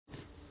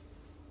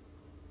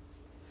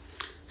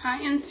Hi,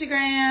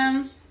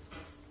 Instagram.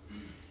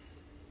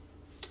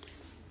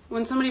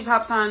 When somebody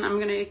pops on, I'm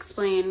going to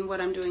explain what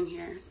I'm doing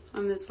here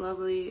on this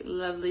lovely,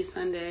 lovely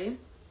Sunday.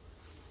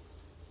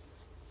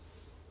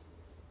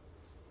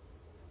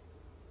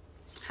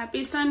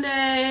 Happy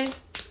Sunday.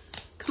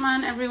 Come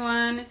on,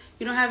 everyone.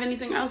 You don't have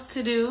anything else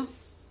to do.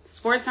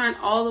 Sports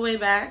aren't all the way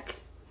back.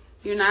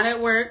 You're not at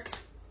work.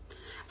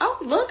 Oh,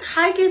 look.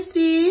 Hi,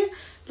 Gifty.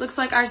 Looks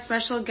like our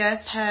special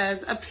guest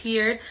has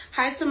appeared.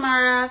 Hi,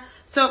 Samara.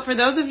 So for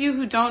those of you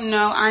who don't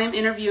know, I am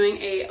interviewing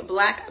a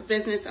Black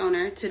business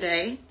owner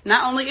today.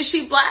 Not only is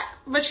she Black,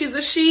 but she's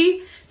a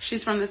she.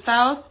 She's from the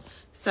South.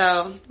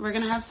 So we're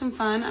going to have some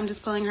fun. I'm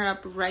just pulling her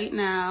up right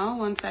now.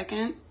 1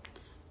 second.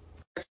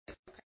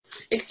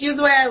 Excuse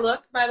the way I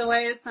look, by the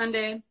way. It's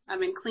Sunday. I've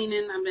been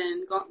cleaning. I've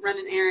been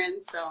running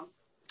errands. So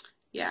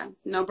yeah,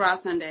 no bra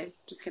Sunday.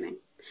 Just kidding.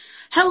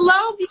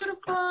 Hello,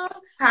 beautiful.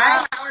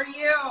 Hi, how are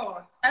you?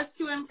 That's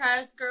to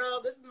impress,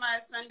 girl. This is my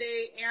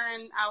Sunday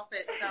errand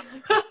outfit. So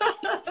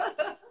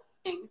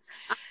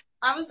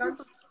I was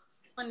just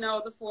to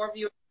know the 4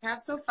 viewers we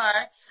have so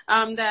far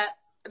that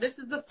this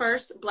is the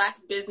first Black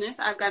business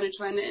I've gotten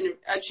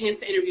a chance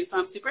to interview, so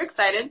I'm super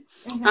excited.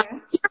 Mm-hmm.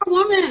 You're a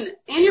woman,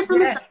 and you're from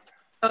the South.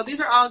 So these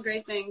are all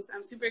great things.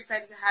 I'm super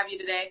excited to have you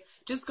today.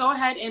 Just go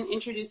ahead and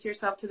introduce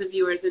yourself to the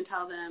viewers and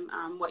tell them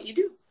what you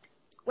do.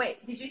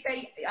 Wait, did you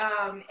say,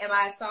 am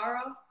I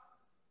Sorrow?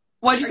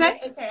 What'd you say?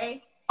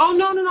 Okay. Oh,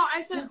 no.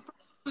 I said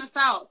from the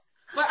South.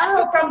 But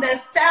from the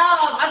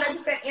South. I thought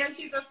you said, and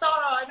she's a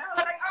Sorrow. And I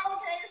was like, oh,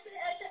 okay, she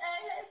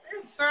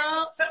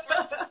girl.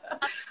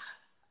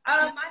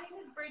 My name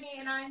is Brittany,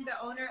 and I'm the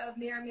owner of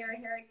Mirror Mirror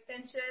Hair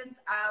Extensions.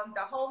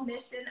 The whole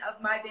mission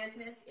of my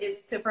business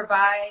is to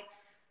provide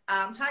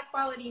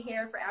high-quality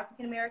hair for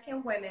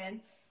African-American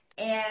women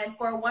and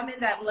for a woman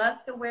that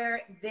loves to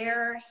wear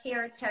their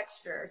hair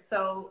texture.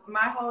 So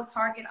my whole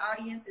target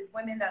audience is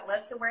women that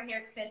love to wear hair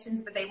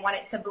extensions, but they want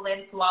it to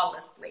blend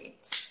flawlessly.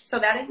 So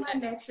that is my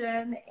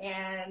mission,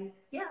 and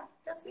yeah,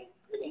 that's me,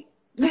 Brittany.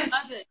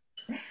 Love it.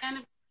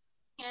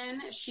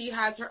 And she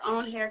has her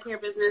own hair care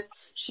business.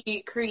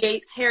 She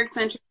creates hair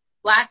extensions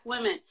for Black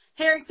women.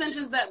 Hair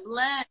extensions that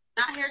blend,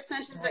 not hair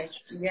extensions that...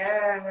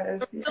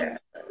 Yes.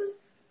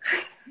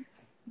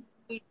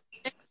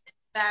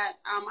 That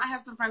I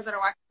have some friends that are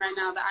watching right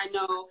now that I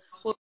know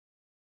will.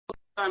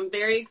 I'm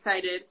very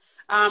excited.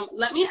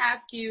 Let me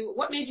ask you,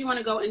 what made you want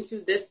to go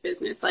into this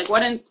business? Like,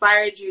 what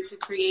inspired you to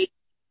create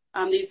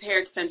these hair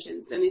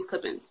extensions and these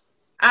clip-ins?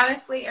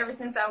 Honestly, ever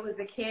since I was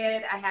a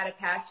kid, I had a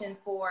passion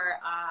for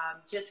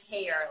just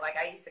hair. Like,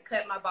 I used to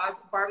cut my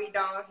Barbie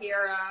doll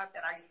hair up,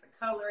 and I used to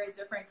color it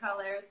different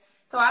colors.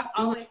 So I've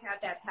always had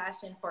that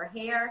passion for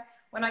hair.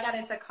 When I got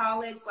into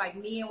college, like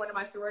me and one of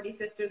my sorority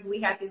sisters, we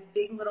had this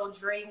big little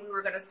dream. We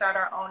were going to start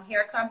our own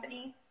hair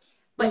company.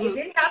 But it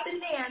didn't happen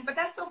then, but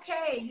that's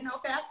okay. You know,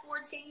 fast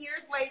forward 10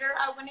 years later,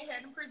 I went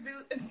ahead and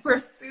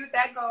pursued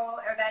that goal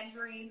or that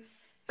dream.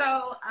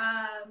 So,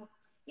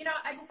 you know,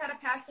 I just had a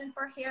passion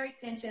for hair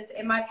extensions,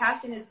 and my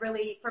passion is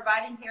really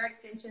providing hair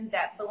extensions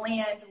that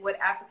blend with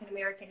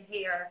African-American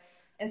hair.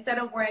 Instead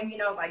of wearing, you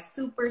know, like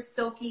super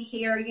silky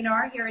hair, you know,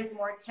 our hair is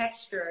more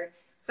textured.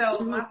 So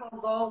my whole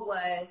goal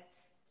was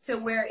to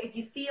where if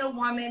you see a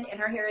woman and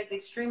her hair is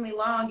extremely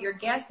long, you're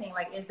guessing,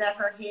 like, is that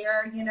her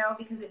hair, you know,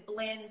 because it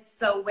blends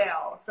so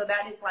well. So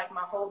that is like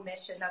my whole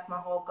mission. That's my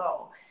whole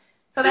goal.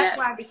 So that's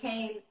why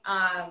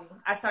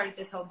I started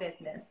this whole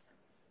business.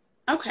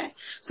 Okay.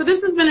 So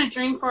this has been a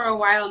dream for a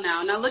while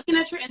now. Now, looking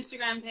at your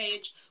Instagram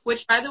page,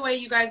 which, by the way,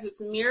 you guys,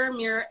 it's Mirror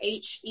Mirror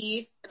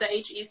HE. The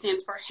HE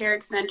stands for hair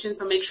extension.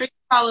 So make sure you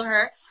follow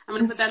her. I'm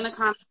going to put that in the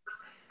comments.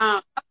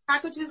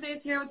 Taco Tuesday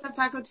is here. What's up,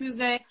 Taco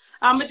Tuesday?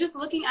 But just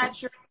looking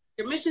at your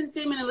mission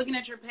statement and looking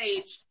at your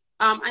page,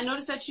 I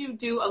noticed that you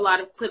do a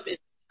lot of clip-ins.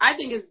 I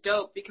think it's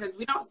dope because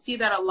we don't see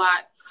that a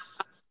lot.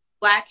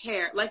 Black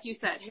hair, like you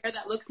said, hair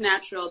that looks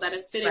natural, that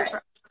is fitting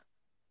for.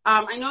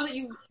 I know that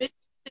you've been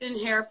in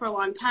hair for a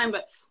long time,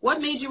 but what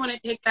made you want to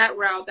take that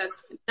route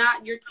that's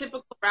not your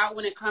typical route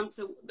when it comes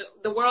to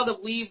the world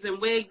of weaves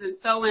and wigs and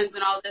sew-ins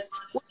and all this?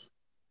 What's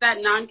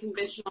that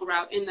non-conventional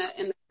route in the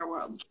hair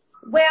world?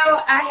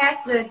 Well, I had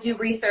to do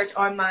research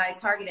on my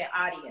targeted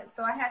audience.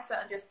 So I had to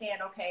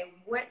understand, okay,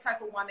 what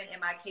type of woman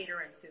am I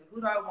catering to?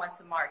 Who do I want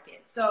to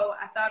market? So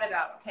I thought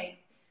about, okay,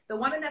 the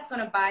woman that's going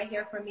to buy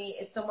hair from me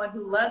is someone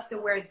who loves to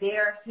wear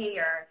their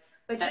hair,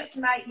 but just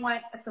might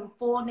want some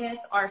fullness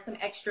or some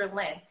extra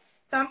length.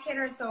 So I'm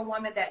catering to a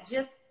woman that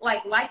just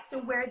likes to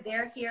wear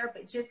their hair,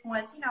 but just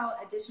wants, you know,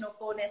 additional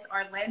fullness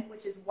or length,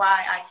 which is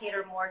why I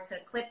cater more to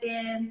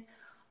clip-ins.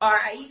 Or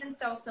I even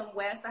sell some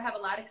wefts. I have a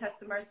lot of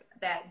customers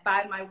that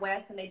buy my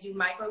wefts and they do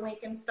micro-link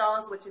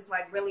installs, which is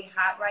like really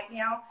hot right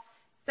now.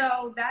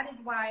 So that is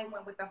why I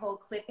went with the whole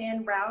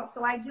clip-in route.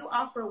 So I do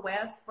offer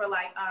wefts for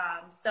like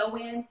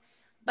sew-ins,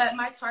 but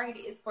my target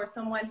is for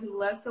someone who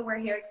loves to wear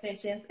hair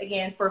extensions,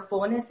 again, for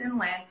fullness and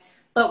length,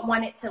 but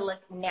want it to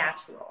look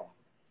natural.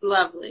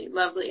 Lovely,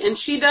 lovely. And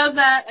she does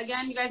that.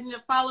 Again, you guys need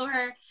to follow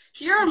her.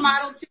 You're a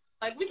model too.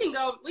 Like, we can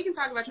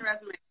talk about your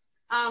resume.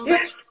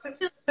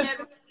 But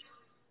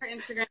her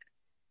Instagram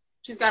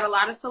She's got a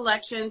lot of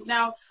selections.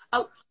 Now,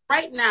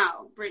 right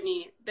now,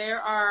 Brittany, there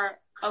are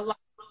a lot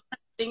of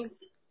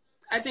things,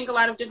 I think a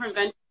lot of different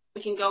ventures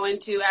we can go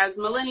into as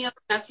millennials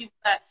and as people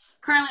that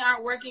currently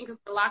aren't working because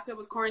we're locked up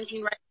with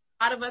quarantine, right?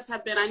 A lot of us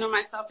have been, I know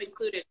myself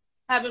included,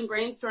 have been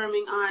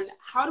brainstorming on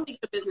how do we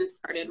get a business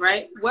started,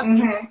 right? What's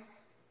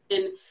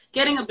in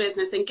getting a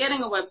business and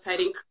getting a website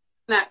and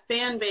that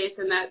fan base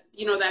and that,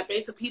 you know, that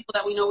base of people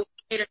that we know we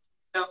cater to.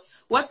 So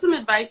what's some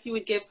advice you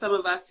would give some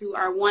of us who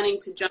are wanting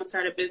to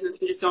jumpstart a business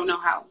and just don't know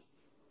how?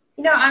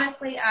 You know,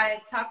 honestly,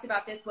 I talked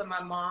about this with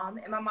my mom,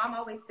 and my mom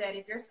always said,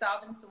 if you're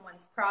solving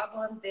someone's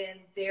problem, then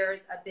there's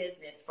a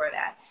business for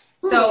that.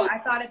 So I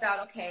thought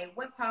about, okay,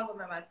 what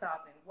problem am I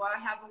solving? Well, I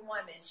have a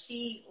woman.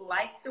 She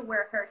likes to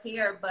wear her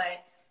hair,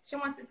 but she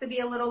wants it to be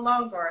a little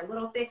longer, a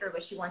little thicker,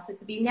 but she wants it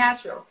to be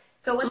natural.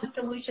 So what's a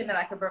solution that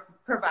I could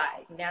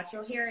provide?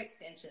 Natural hair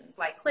extensions,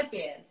 like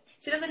clip-ins.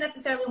 She doesn't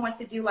necessarily want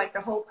to do like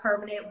the whole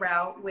permanent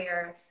route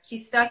where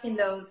she's stuck in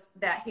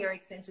that hair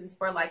extensions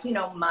for like, you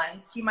know,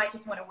 months. She might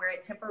just want to wear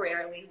it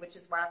temporarily, which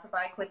is why I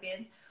provide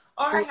clip-ins.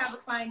 Or I have a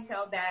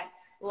clientele that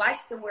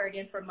likes to wear it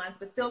in for months,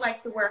 but still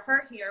likes to wear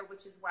her hair,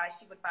 which is why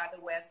she would buy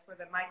the wefts for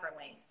the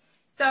microlinks.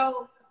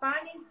 So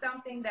finding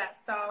something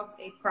that solves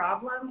a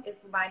problem is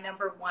my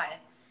number one.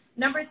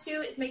 Number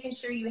two is making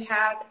sure you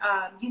have,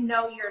 you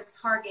know, your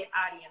target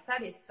audience.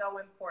 That is so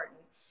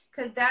important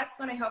because that's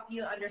going to help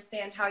you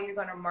understand how you're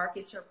going to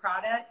market your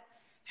product,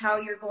 how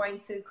you're going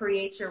to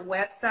create your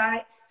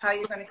website, how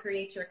you're going to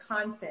create your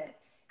content.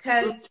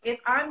 Because if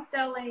I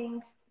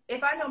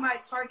know my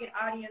target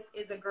audience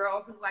is a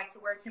girl who likes to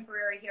wear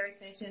temporary hair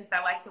extensions,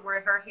 that likes to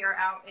wear her hair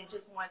out and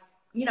just wants,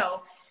 you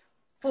know,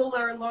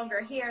 fuller,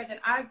 longer hair, then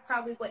I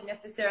probably wouldn't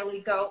necessarily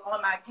go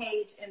on my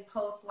page and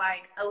post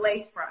like a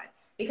lace front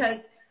because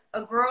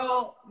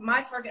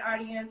my target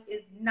audience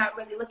is not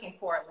really looking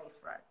for a lace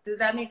front. Does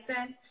that make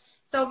sense?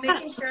 So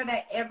making sure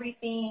that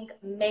everything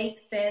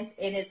makes sense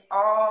and it's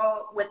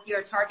all with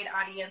your target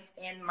audience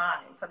in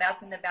mind. So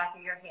that's in the back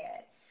of your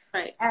head.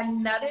 Right.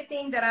 Another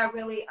thing that I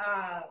really,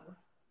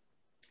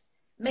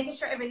 making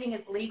sure everything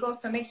is legal.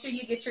 So make sure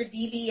you get your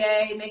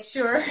DBA, make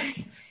sure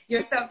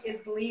your stuff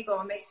is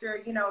legal, make sure,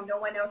 you know, no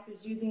one else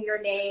is using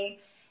your name.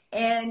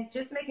 And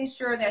just making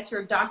sure that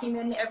you're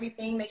documenting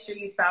everything. Make sure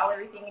you file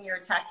everything in your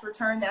tax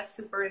return. That's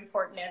super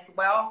important as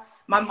well.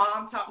 My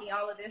mom taught me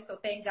all of this, so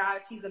thank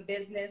God she's a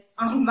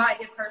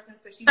business-minded person,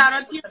 so she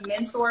was able to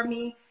mentor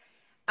me.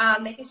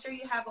 Making sure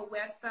you have a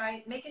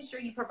website. Making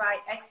sure you provide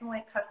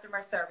excellent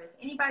customer service.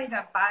 Anybody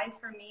that buys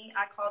from me,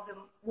 I call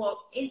them,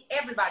 well,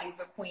 everybody's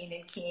a queen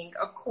and king,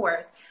 of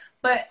course.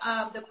 But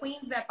the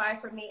queens that buy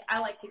from me,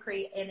 I like to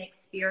create an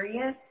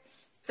experience.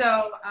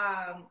 So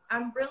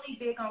I'm really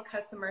big on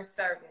customer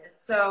service.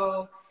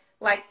 So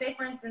like say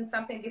for instance,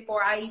 something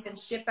before I even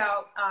ship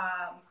out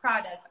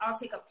products, I'll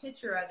take a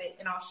picture of it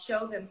and I'll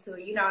show them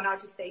to you, and I'll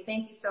just say,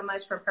 thank you so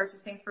much for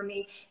purchasing from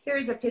me.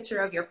 Here's a picture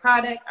of your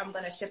product. I'm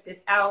going to ship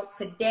this out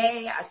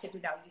today. I shipped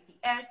it out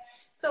UPS.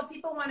 So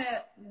people want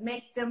to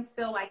make them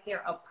feel like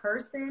they're a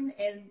person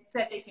and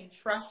that they can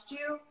trust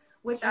you,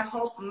 which I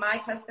hope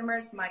my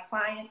customers, my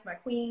clients, my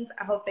queens,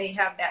 I hope they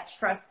have that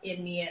trust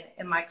in me and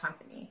in my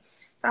company.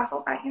 So I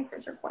hope I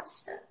answered your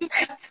question.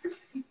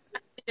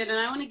 And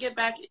I want to get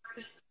back into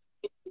this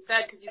you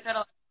said, because you said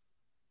a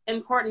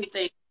important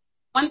thing.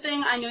 One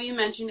thing I know you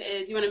mentioned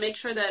is you want to make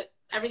sure that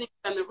everything's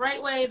done the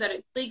right way, that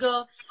it's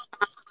legal,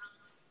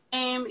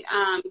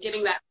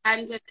 getting that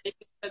patented,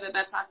 making sure that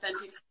that's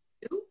authentic to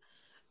you.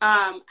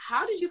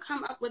 How did you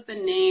come up with the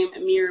name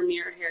Mirror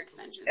Mirror Hair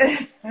Extensions?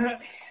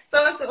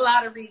 So it's a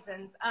lot of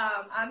reasons.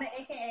 I'm an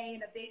AKA,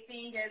 and a big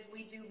thing is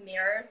we do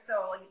mirrors.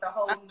 So the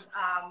whole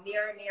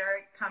mirror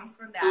mirror comes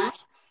from that.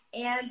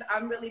 And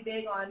I'm really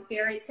big on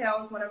fairy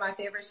tales. One of my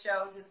favorite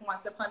shows is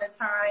Once Upon a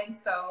Time.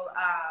 So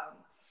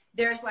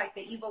there's like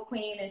the evil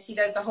queen, and she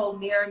does the whole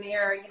mirror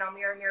mirror, you know,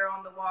 mirror mirror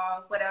on the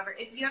wall, whatever.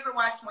 If you ever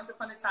watched Once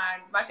Upon a Time,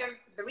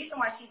 the reason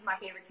why she's my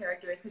favorite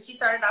character is because she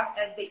started off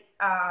as the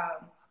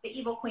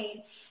evil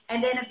queen,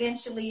 and then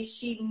eventually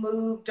she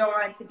moved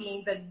on to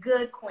being the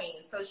good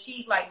queen. So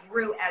she like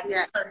grew as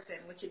a person,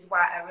 which is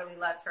why I really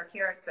loved her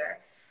character.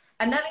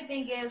 Another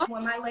thing is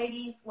when my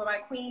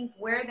queens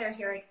wear their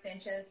hair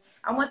extensions,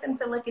 I want them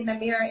to look in the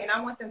mirror and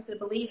I want them to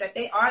believe that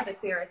they are the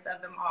fairest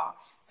of them all.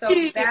 So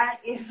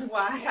that is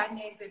why I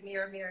named it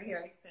Mirror Mirror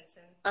Hair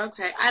Extensions.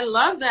 Okay. I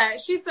love that.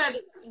 She said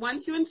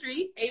 1, 2, and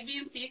 3, A, B,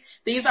 and C.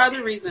 These are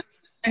the reasons.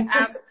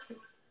 Absolutely.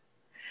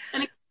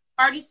 And if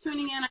you are just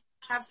tuning in, I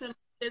have some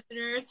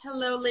visitors.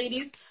 Hello,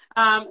 ladies.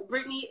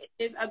 Brittany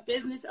is a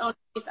business owner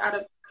based out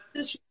of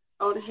her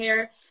own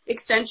hair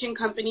extension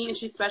company, and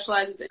she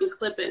specializes in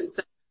clip-ins.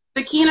 So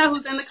Sakina,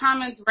 who's in the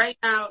comments right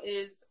now,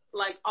 is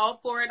like all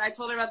for it. I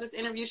told her about this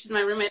interview. She's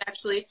my roommate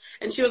actually,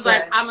 and she was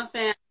like, "I'm a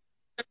fan."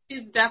 So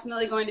she's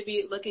definitely going to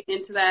be looking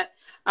into that.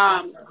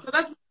 So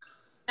that's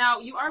now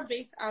you are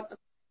based out of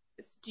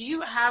this. Do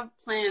you have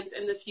plans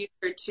in the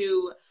future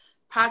to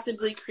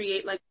possibly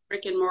create like a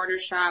brick and mortar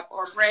shop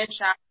or brand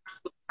shop,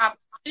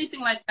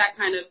 anything like that,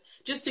 kind of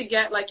just to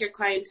get like your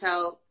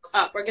clientele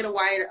up or get a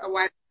wider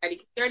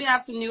variety? You already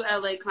have some new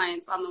LA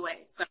clients on the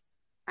way, so.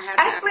 I had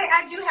to ask. Actually,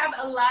 I do have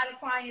a lot of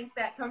clients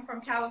that come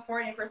from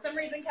California. For some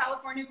reason,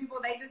 California people,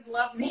 they just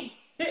love me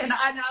and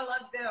I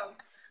love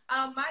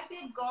them. My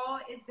big goal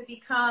is to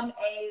become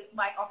a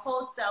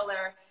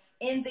wholesaler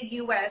in the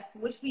U.S.,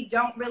 which we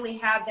don't really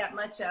have that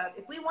much of.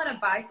 If we want to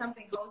buy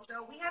something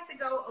wholesale, we have to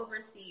go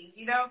overseas,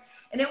 you know?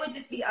 And it would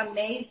just be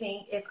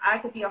amazing if I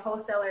could be a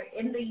wholesaler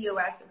in the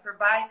U.S. and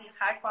provide these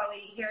high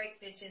quality hair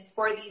extensions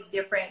for these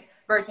different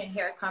virgin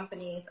hair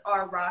companies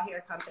or raw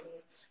hair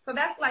companies. So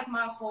that's like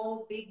my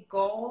whole big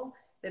goal.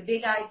 The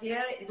big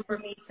idea is for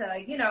me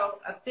to, you know,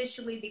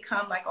 officially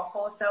become like a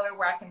wholesaler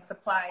where I can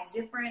supply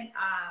different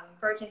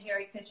virgin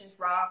hair extensions,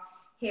 raw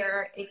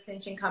hair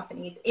extension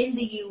companies in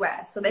the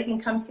U.S. so they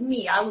can come to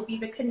me. I will be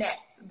the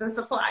connect, the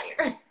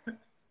supplier.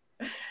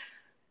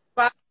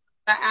 But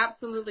I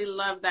absolutely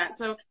love that.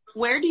 So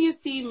where do you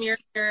see Mirror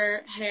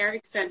Mirror Hair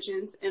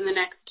Extensions in the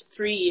next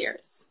 3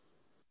 years?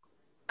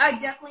 I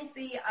definitely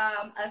see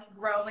us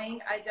growing.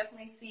 I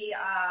definitely see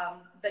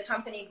the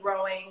company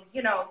growing,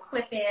 you know,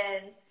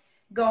 clip-ins,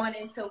 going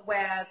into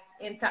wefts,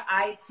 into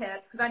eye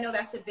tips, because I know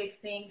that's a big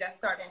thing that's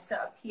starting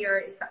to appear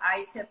is the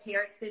eye tip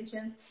hair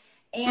extensions.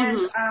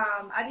 And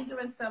I've been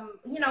doing some,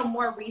 you know,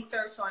 more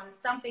research on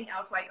something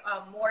else, like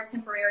more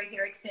temporary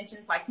hair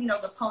extensions, like, you know,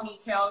 the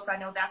ponytails. I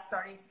know that's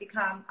starting to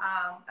become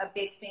a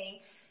big thing.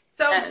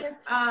 So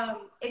just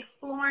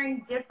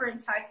exploring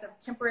different types of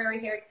temporary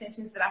hair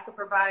extensions that I could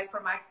provide for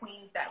my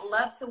queens that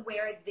love to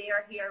wear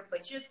their hair,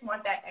 but just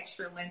want that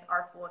extra length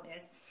or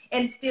fullness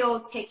and still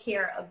take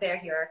care of their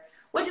hair,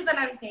 which is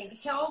another thing.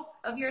 Health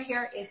of your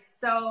hair is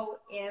so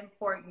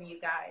important,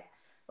 you guys.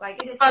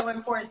 Like, it is so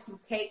important to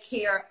take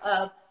care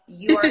of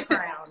your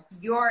crown,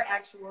 your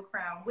actual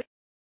crown. With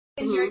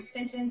your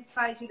extensions,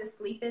 advise you to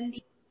sleep in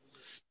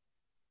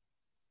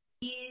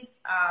these.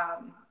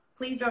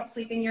 Please don't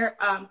sleep in your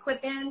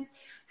clip-ins.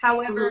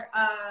 However,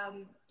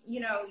 you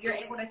know, you're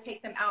able to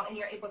take them out and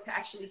you're able to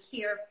actually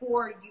care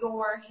for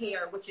your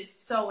hair, which is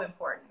so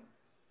important.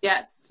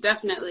 Yes,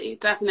 definitely,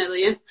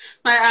 definitely. And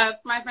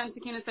my friend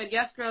Sakina said,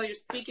 "Yes, girl, you're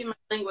speaking my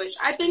language."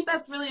 I think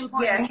that's really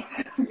important.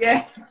 Yes,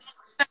 yes.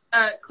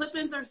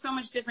 Clip-ins are so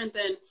much different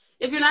than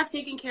if you're not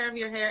taking care of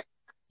your hair.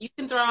 You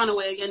can throw on a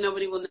wig and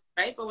nobody will know,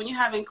 right? But when you're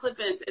having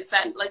clip-ins, it's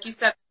that, like you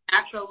said,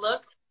 natural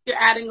look. You're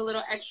adding a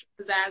little extra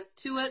pizzazz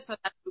to it, so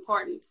that's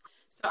important.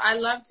 So I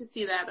love to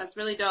see that. That's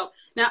really dope.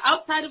 Now,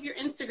 outside of your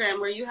Instagram,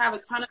 where you have a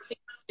ton of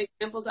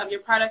examples of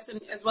your products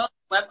and as well as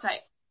your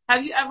website,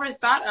 have you ever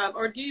thought of,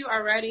 or do you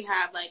already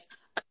have, like,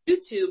 a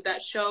YouTube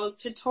that shows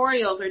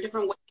tutorials or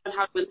different ways on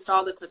how to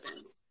install the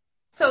clip-ins?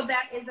 So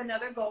that is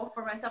another goal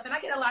for myself. And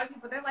I get a lot of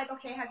people, they're like,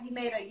 okay, have you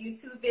made a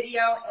YouTube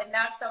video? And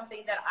that's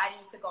something that I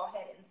need to go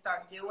ahead and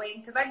start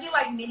doing. Because I do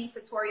like mini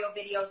tutorial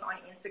videos on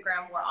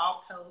Instagram where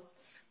I'll post.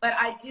 But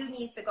I do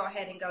need to go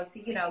ahead and go to,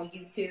 you know,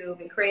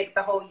 YouTube and create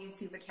the whole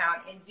YouTube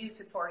account and do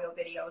tutorial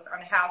videos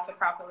on how to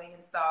properly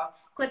install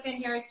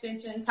clip-in hair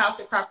extensions, how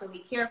to properly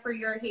care for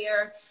your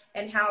hair,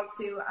 and how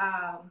to,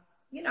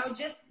 you know,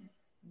 just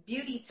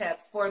beauty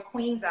tips for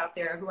queens out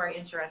there who are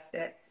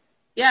interested.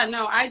 Yeah,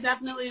 no, I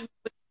definitely would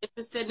be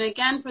interested. And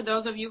again, for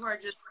those of you who are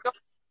just,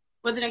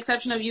 with an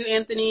exception of you,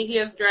 Anthony, he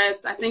has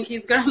dreads. I think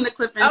he's good on the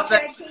clip-ins.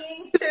 Okay,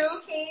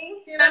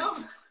 Kings, you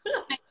know.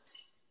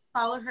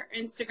 Follow her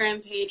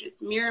Instagram page.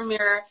 It's Mirror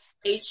Mirror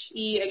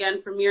HE,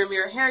 again, for Mirror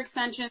Mirror Hair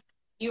Extensions.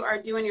 You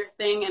are doing your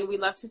thing, and we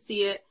love to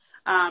see it.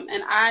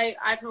 And I,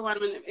 for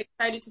one, am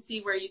excited to see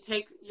where you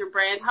take your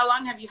brand. How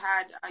long have you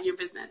had your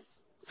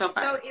business so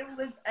far? So it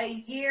was a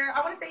year.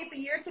 I want to say it's a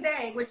year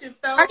today, which is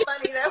so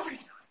funny that we're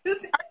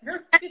doing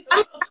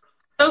this.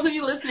 Those of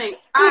you listening,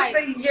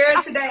 it's a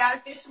year today. I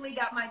officially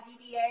got my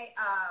DBA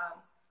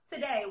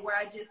today, where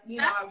I just, you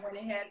know, I went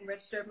ahead and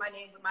registered my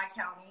name with my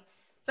county.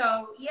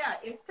 So yeah,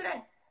 it's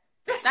today.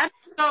 That's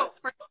so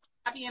for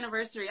happy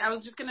anniversary. I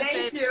was just gonna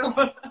say, thank you.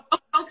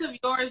 Both of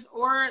yours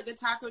or the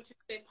Taco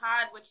Tuesday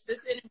pod, which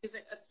this interview is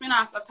a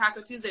spinoff of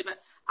Taco Tuesday, but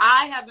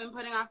I have been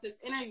putting off this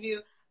interview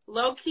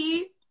low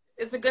key.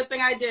 It's a good thing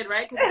I did,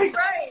 right?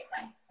 Right.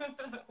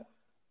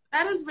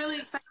 That is really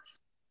exciting.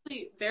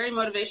 Very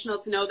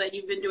motivational to know that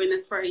you've been doing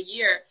this for a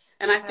year,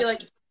 and I feel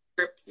like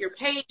your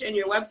page and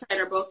your website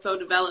are both so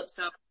developed.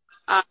 So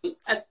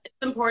it's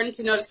important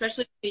to note,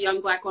 especially for a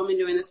young Black woman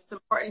doing this, it's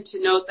important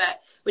to note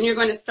that when you're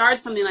going to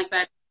start something like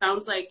that, it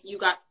sounds like you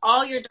got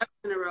all your ducks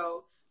in a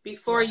row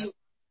before you,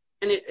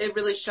 and it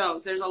really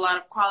shows. There's a lot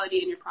of quality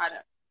in your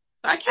product.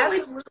 So I can't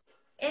wait.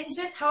 And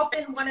just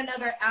helping one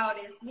another out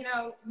is, you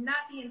know, not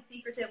being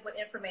secretive with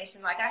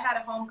information. Like, I had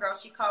a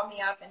homegirl, she called me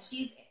up, and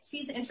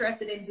she's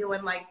interested in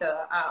doing like the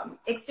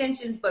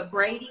extensions, but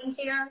braiding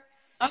hair.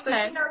 Okay.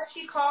 So, you know,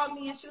 she called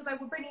me and she was like,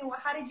 well, Brittany, well,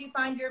 how did you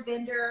find your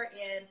vendor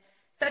and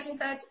such and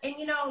such? And,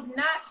 you know,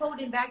 not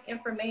holding back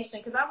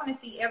information, because I want to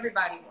see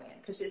everybody win.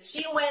 Because if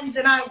she wins,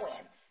 then I win.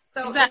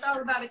 So exactly. It's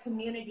all about a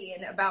community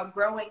and about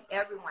growing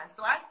everyone.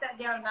 So I sat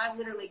down and I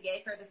literally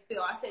gave her the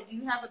spiel. I said, do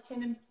you have a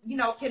pen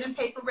and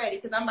paper ready?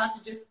 Because I'm about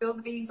to just spill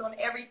the beans on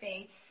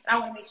everything. And I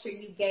want to make sure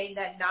you gain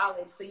that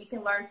knowledge so you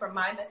can learn from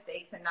my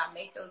mistakes and not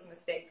make those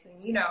mistakes.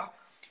 And, you know,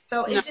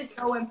 so it's just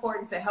so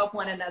important to help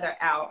one another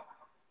out.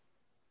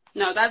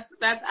 No, that's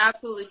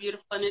absolutely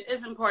beautiful, and it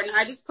is important.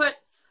 I just put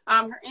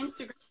her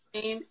Instagram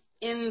name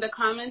in the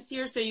comments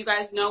here so you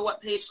guys know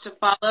what page to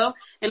follow.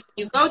 And when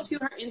you go to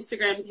her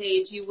Instagram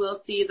page, you will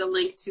see the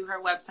link to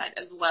her website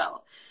as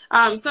well.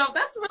 So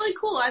that's really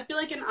cool. I feel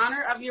like in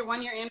honor of your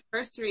 1 year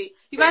anniversary,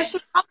 you guys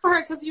should follow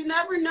her because you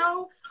never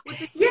know what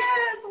the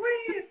Yes,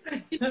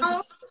 please.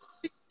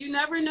 you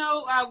never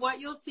know what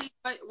you'll see,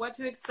 what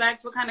to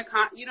expect, what kind of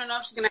you don't know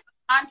if she's gonna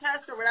have a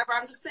contest or whatever.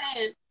 I'm just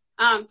saying.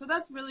 So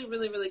that's really,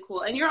 really, really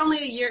cool. And you're only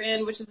a year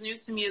in, which is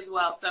news to me as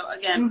well. So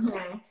again,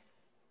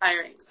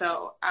 inspiring.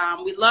 So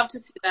we'd love to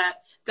see that.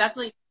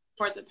 Definitely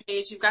support the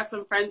page. You've got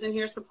some friends in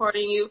here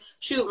supporting you.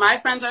 Shoot, my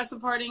friends are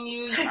supporting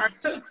you. You are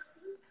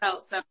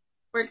so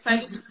we're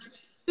excited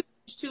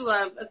to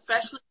love,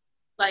 especially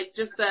like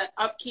just the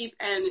upkeep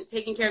and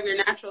taking care of your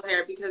natural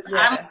hair because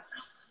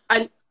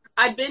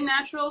I've been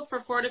natural for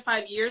 4 to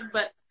 5 years,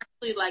 but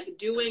actually like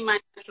doing my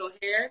natural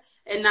hair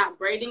and not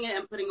braiding it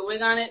and putting a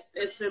wig on it,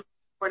 it's been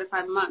 4 to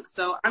 5 months.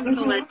 So I'm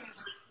still learning.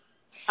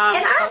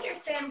 And I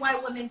understand why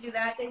women do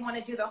that. They want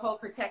to do the whole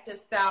protective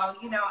style.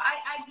 You know,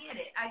 I get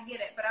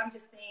it. But I'm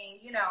just saying,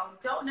 you know,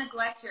 don't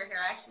neglect your hair.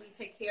 Actually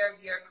take care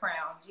of your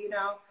crown, you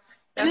know.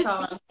 That's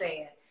all I'm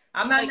saying.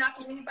 I'm not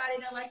knocking anybody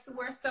that likes to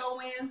wear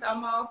sew-ins.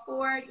 I'm all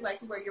for it. You like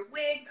to wear your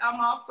wigs. I'm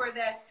all for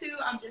that too.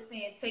 I'm just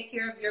saying take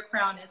care of your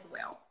crown as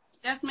well.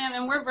 Yes, ma'am.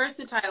 And we're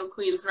versatile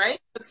queens, right?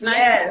 It's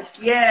nice.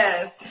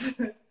 Yes.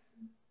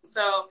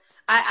 So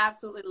I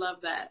absolutely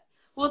love that.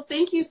 Well,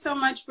 thank you so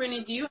much,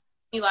 Brittany. Do you have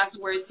any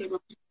last words here?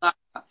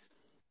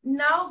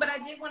 No, but I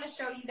did want to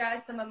show you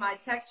guys some of my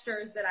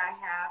textures that I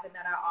have and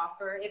that I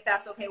offer, if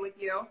that's okay with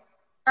you.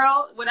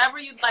 Girl, whatever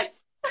you'd like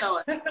to show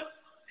us.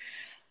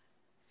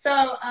 So,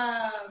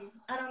 I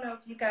don't know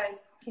if you guys,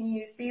 can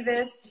you see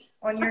this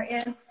on your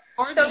end?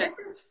 So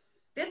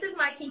this is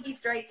my kinky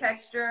straight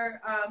texture.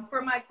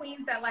 For my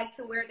queens that like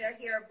to wear their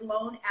hair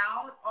blown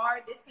out,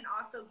 or this can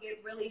also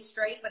get really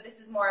straight, but this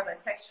is more of a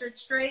textured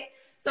straight.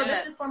 So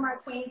this is for my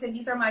queens, and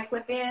these are my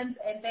clip-ins,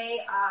 and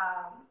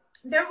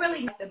they're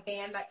really like the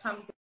band that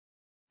comes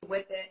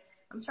with it.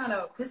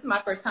 This is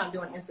my first time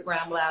doing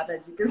Instagram Live,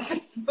 as you can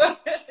see, but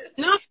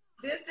no.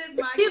 This is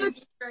my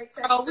kinky straight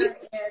texture,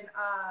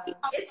 and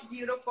it's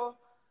beautiful.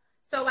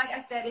 So like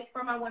I said, it's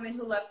for my women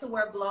who love to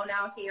wear blown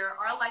out hair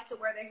or like to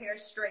wear their hair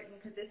straightened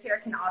because this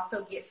hair can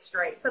also get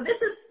straight. So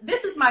this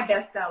is my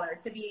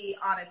bestseller, to be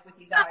honest with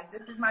you guys.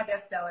 This is my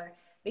bestseller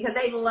because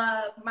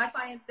my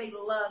clients, they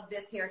love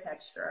this hair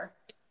texture.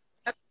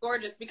 That's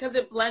gorgeous because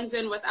it blends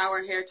in with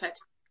our hair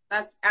texture.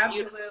 That's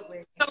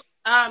absolutely. So,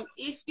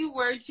 if you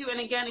were to,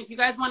 and again, if you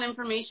guys want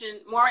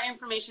more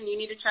information, you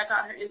need to check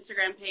out her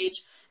Instagram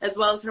page as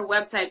well as her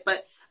website.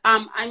 But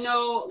I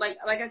know, like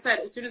I said,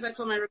 as soon as I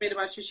told my roommate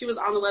about you, she was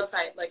on the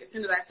website, like as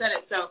soon as I said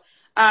it. So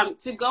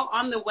to go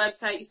on the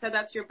website, you said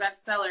that's your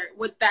bestseller.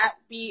 Would that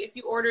be, if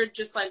you ordered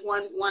just like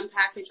one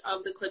package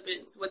of the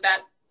clip-ins,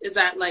 is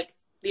that like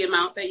the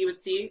amount that you would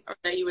see or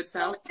that you would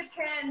sell? It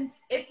depends.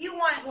 If you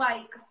want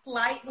like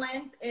slight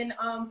length and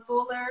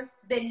fuller,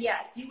 then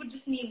yes, you would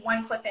just need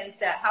one clip-in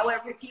set.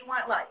 However, if you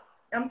want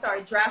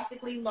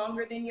drastically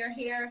longer than your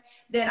hair,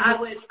 then I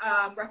would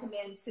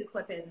recommend 2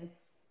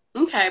 clip-ins.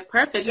 Okay,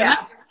 perfect.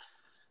 Yeah.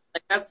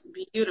 That's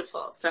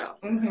beautiful. So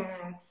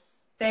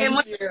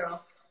Thank you.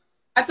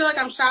 I feel like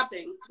I'm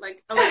shopping.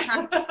 Like I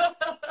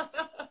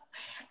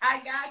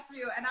got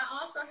you. And I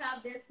also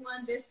have this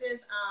one. This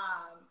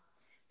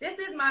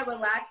is my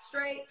relaxed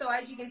straight. So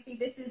as you can see,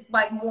 this is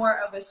like more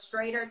of a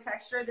straighter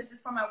texture. This is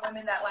for my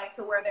women that like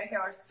to wear their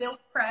hair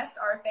silk pressed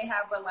or if they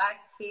have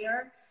relaxed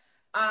hair.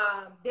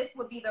 This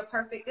would be the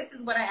perfect, this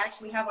is what I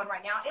actually have on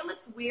right now. It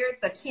looks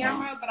weird, the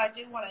camera, but I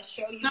do want to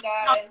show you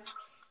guys.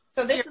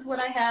 So this is what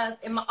I have.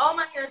 All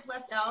my hair is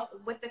left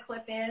out with the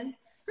clip-ins.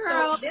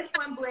 So this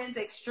one blends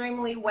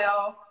extremely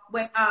well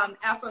with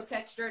Afro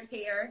textured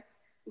hair.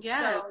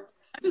 Yeah. So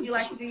if you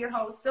like to do your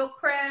whole silk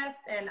press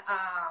and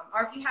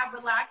or if you have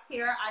relaxed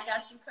hair, I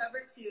got you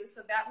covered too.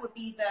 So that would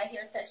be the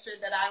hair texture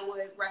that I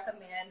would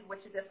recommend,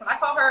 which is this one. I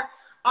call her,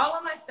 all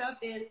of my stuff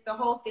is the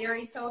whole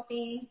fairy tale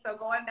theme. So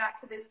going back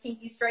to this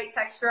kinky straight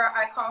texture,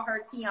 I call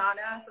her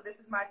Tiana. So this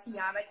is my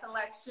Tiana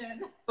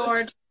collection.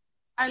 Lord,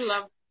 I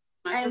love it.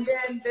 And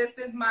then this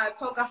is my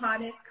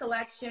Pocahontas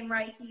collection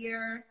right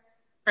here.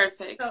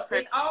 Perfect. So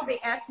it's all the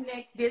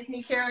ethnic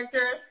Disney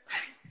characters.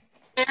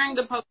 Wearing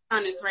the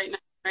Pocahontas right now,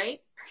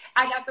 right?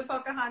 I got the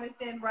Pocahontas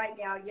in right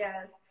now,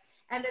 yes.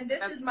 And then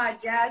this is my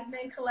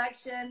Jasmine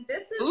collection.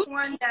 This is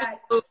one that,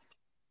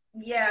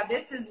 yeah,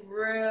 this is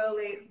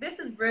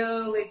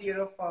really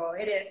beautiful.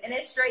 It is. And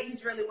it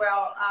straightens really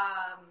well.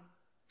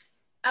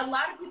 A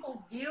lot of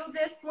people view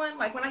this one,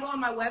 like when I go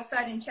on my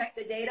website and check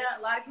the data,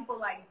 a lot of people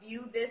like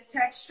view this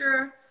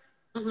texture.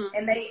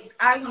 And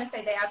I want to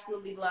say they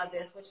absolutely love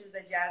this, which is the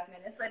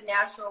Jasmine. It's a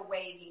natural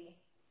wavy.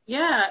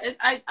 Yeah.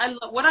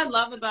 What I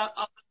love about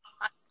all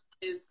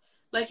is,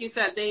 like you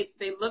said, they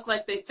look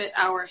like they fit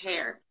our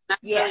hair.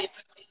 Yeah.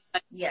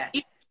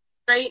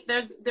 Straight.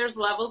 There's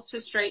levels to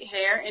straight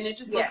hair, and it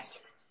just looks.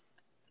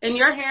 And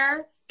your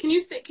hair Can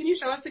you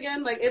show us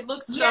again? Like, it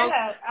looks so.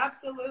 Yeah,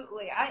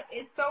 absolutely.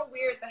 It's so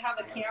weird to how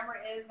the camera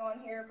is on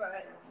here,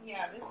 but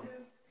yeah, this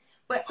is.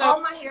 But So,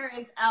 all my hair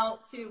is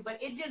out too,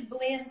 but it just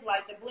blends.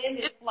 Like the blend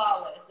is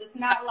flawless. It's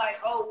not like,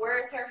 oh,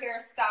 where's her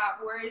hair stop?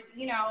 Where's,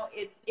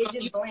 it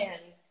just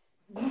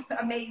blends.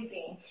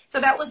 Amazing. So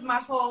that was my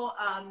whole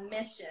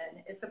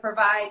mission, is to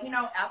provide,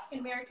 African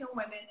American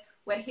women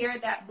with hair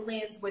that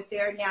blends with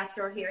their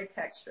natural hair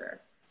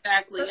texture.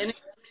 exactly, and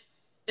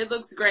it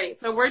looks great.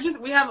 So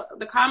we have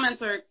the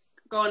comments are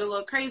going a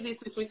little crazy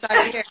since we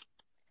started here.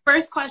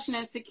 First question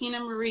is to Kina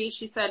Marie.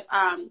 She said,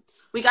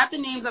 we got the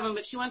names of them,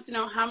 but she wants to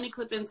know how many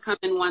clip-ins come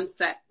in one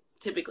set,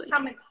 typically. How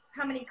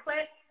many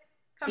clips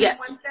come Yes.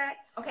 in one set?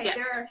 Okay, Yes.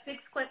 There are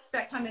 6 clips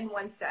that come in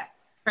one set.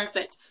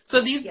 Perfect.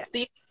 So these Yes.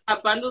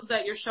 bundles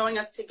that you're showing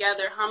us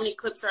together, how many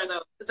clips are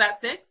those? Is that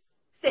 6?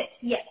 6,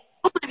 yes.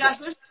 Oh my gosh,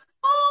 they're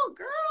small,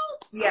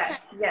 girl. Yes,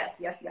 Okay.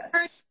 yes.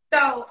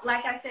 So,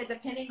 like I said,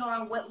 depending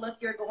on what look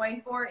you're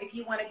going for, if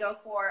you want to go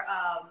for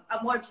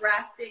a more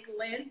drastic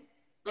length,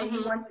 and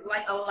you want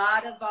like a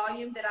lot of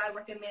volume, that I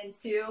recommend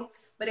too.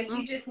 But if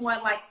you just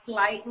want like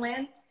slight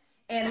length,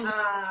 and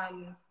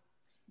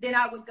then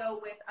I would go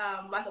with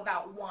like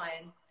about 1.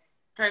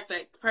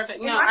 Perfect.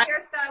 And my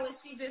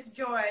hairstylist, she just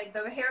joined,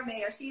 the hair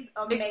mayor. She's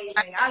amazing.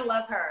 I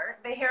love her.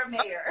 The hair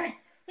mayor.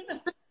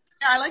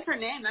 Yeah, I like her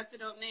name. That's a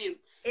dope name.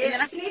 She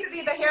needs to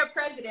be the hair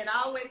president.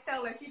 I always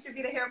tell her she should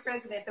be the hair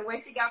president. The way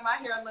she got my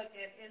hair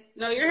looking is.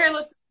 No, your hair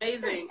looks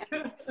amazing.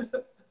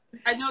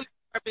 I know you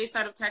are based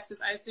out of Texas.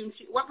 I assume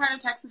what part of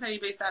Texas are you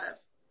based out of?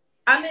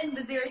 I'm in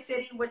Missouri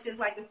City, which is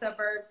like the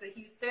suburbs of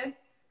Houston.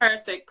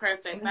 Perfect.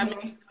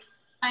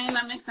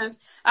 That makes sense.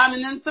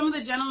 And then some of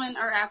the gentlemen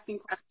are asking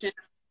questions.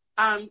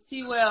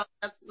 T. Will,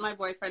 that's my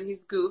boyfriend.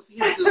 He's goof.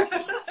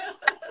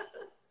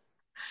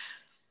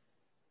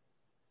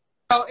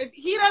 So if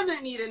he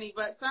doesn't need any,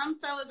 but some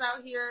fellas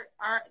out here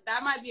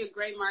that might be a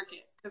great market,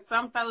 because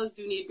some fellas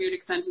do need beard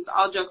extensions,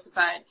 all jokes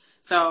aside.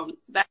 So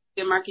that's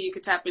a market you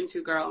could tap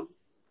into, girl.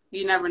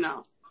 You never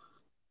know.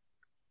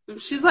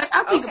 She's like,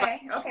 I'll think about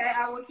it. Okay,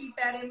 I will keep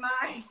that in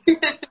mind.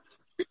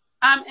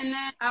 And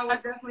then I will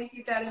definitely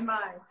keep that in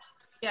mind.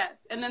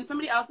 Yes. And then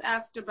somebody else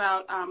asked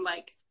about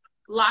like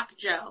lock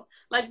gel.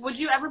 Like, would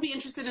you ever be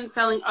interested in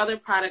selling other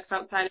products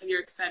outside of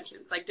your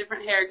extensions, like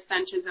different hair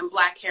extensions and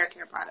black hair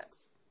care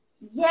products?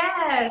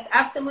 Yes,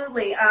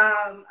 absolutely.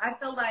 I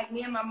feel like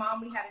me and my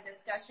mom, we had a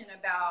discussion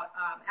about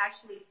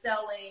actually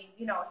selling,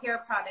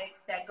 hair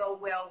products that go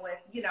well with,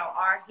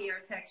 our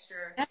hair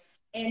texture,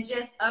 and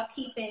just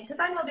upkeeping. Because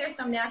I know there's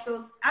some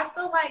naturals. I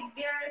feel like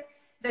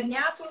the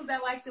naturals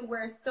that like to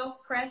wear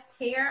silk pressed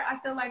hair. I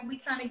feel like we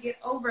kind of get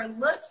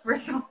overlooked for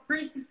some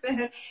reason.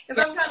 Because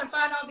I'm trying to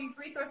find all these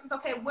resources.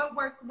 Okay, what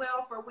works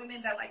well for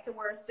women that like to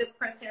wear silk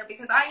pressed hair?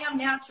 Because I am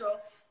natural,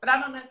 but I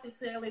don't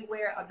necessarily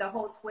wear the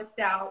whole twist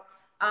out.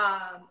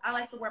 I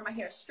like to wear my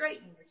hair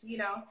straightened,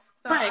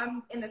 so right.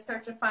 I'm in the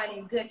search of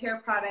finding good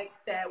hair products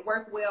that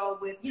work well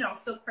with,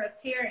 silk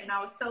pressed hair. And I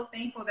was so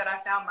thankful that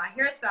I found my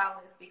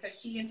hairstylist, because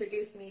she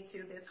introduced me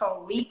to this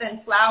whole leaf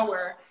and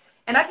flower.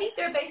 And I think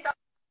they're based on.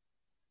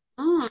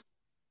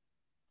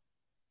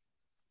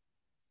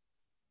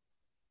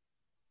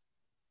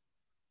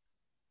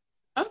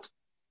 Okay.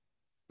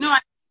 No,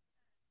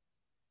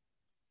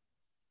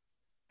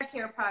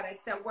 hair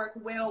products that work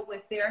well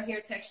with their hair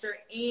texture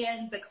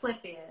and the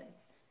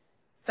clip-ins.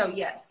 So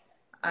yes,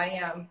 I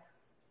am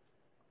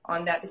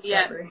on that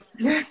discovery.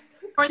 Yes.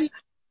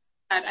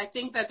 I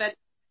think that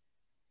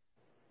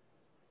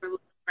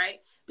right,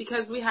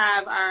 because we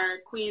have our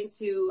queens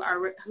who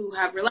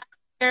have relaxed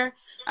hair,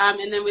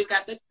 and then we've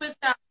got the twist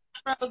out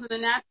froze and the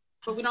natural,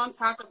 but we don't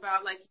talk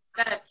about, like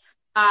you said,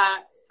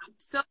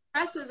 silk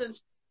presses and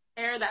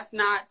hair that's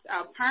not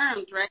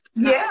permed, right?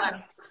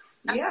 Yeah.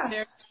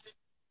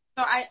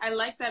 So I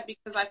like that,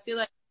 because I feel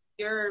like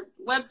your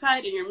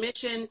website and your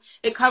mission,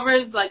 it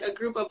covers like a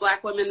group of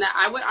Black women that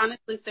I would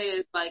honestly say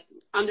is like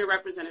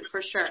underrepresented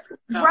for sure.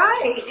 So.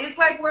 Right. It's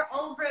like we're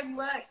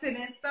overlooked, and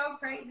it's so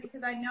crazy,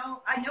 because I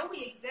know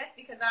we exist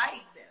because I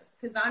exist,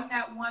 because I'm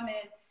that woman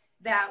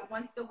that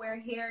wants to wear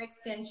hair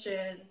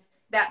extensions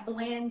that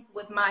blends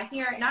with my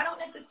hair. And I don't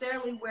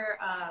necessarily wear,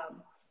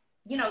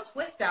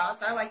 twist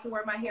outs. I like to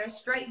wear my hair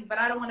straightened, but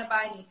I don't want to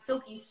buy any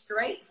silky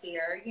straight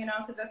hair,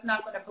 because that's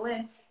not going to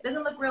blend. It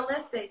doesn't look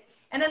realistic.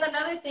 And then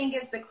another thing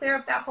is to clear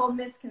up that whole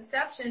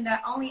misconception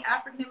that only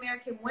African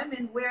American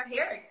women wear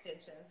hair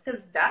extensions,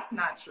 because that's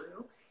not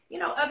true.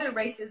 Other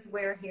races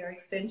wear hair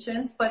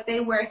extensions, but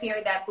they wear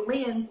hair that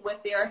blends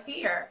with their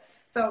hair.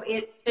 So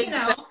it's,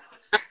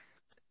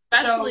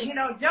 Especially,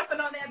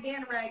 jumping on that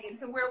bandwagon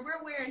to where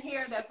we're wearing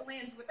hair that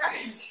blends with our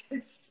hair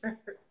texture.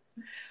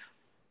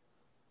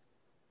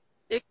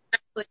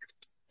 Exactly.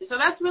 So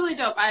that's really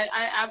dope.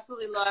 I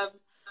absolutely love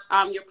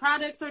your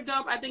products are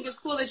dope. I think it's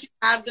cool that you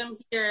have them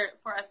here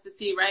for us to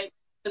see, right?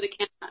 For the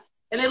camera.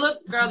 And they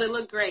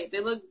look great. They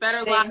look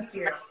better live.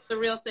 The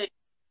real thing.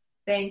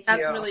 Thank you.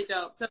 That's really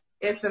dope. So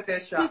it's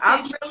official.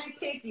 I'm really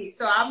picky,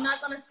 so I'm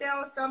not going to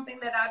sell something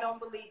that I don't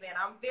believe in.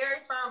 I'm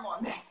very firm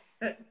on that.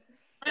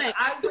 Right.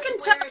 I will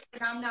wear it,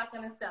 and I'm not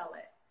going to sell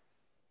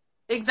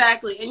it.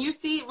 Exactly. And you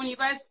see, when you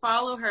guys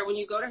follow her, when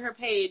you go to her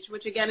page,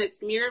 which again,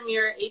 it's Mirror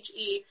Mirror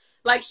HE,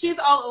 like she's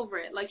all over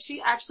it. Like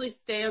she actually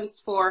stands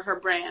for her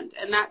brand,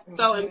 and that's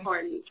so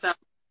important. So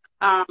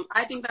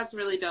I think that's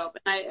really dope.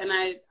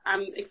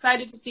 I'm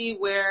excited to see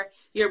where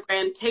your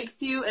brand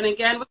takes you. And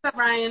again, what's up,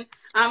 Ryan?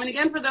 And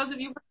again, for those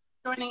of you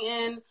joining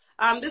in,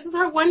 this is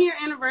her 1 year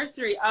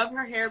anniversary of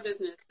her hair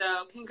business.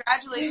 So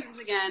congratulations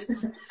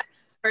again.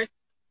 First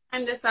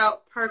time this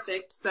out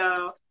perfect.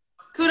 So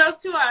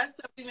kudos to us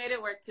that we made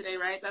it work today,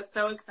 right? That's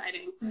so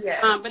exciting.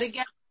 Yeah. But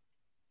again,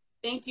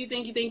 thank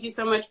you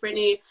so much,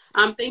 Brittany.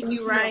 Thank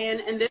you,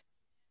 Ryan. And this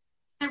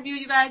interview,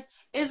 you guys,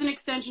 is an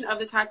extension of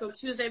the Taco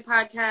Tuesday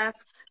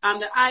podcast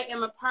that I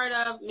am a part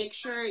of. Make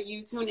sure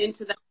you tune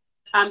into that.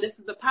 This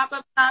is a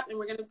pop-up shop, and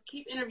we're going to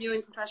keep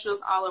interviewing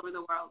professionals all over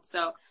the world.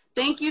 So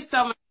thank you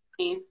so much.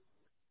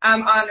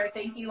 I'm honored.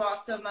 Thank you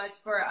all so much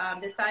for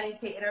deciding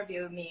to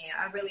interview me.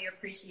 I really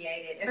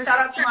appreciate it. And shout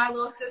out to my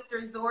little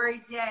sister,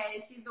 Zori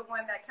J. She's the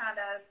one that kind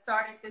of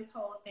started this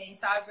whole thing,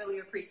 so I really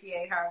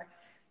appreciate her.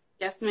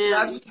 Yes, ma'am.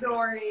 Love you,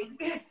 Zori.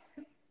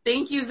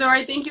 Thank you,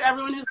 Zori. Thank you,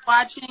 everyone who's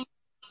watching.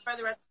 For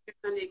the rest of your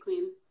Sunday,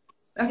 Queen.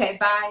 Okay,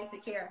 bye.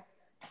 Take care.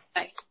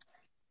 Bye.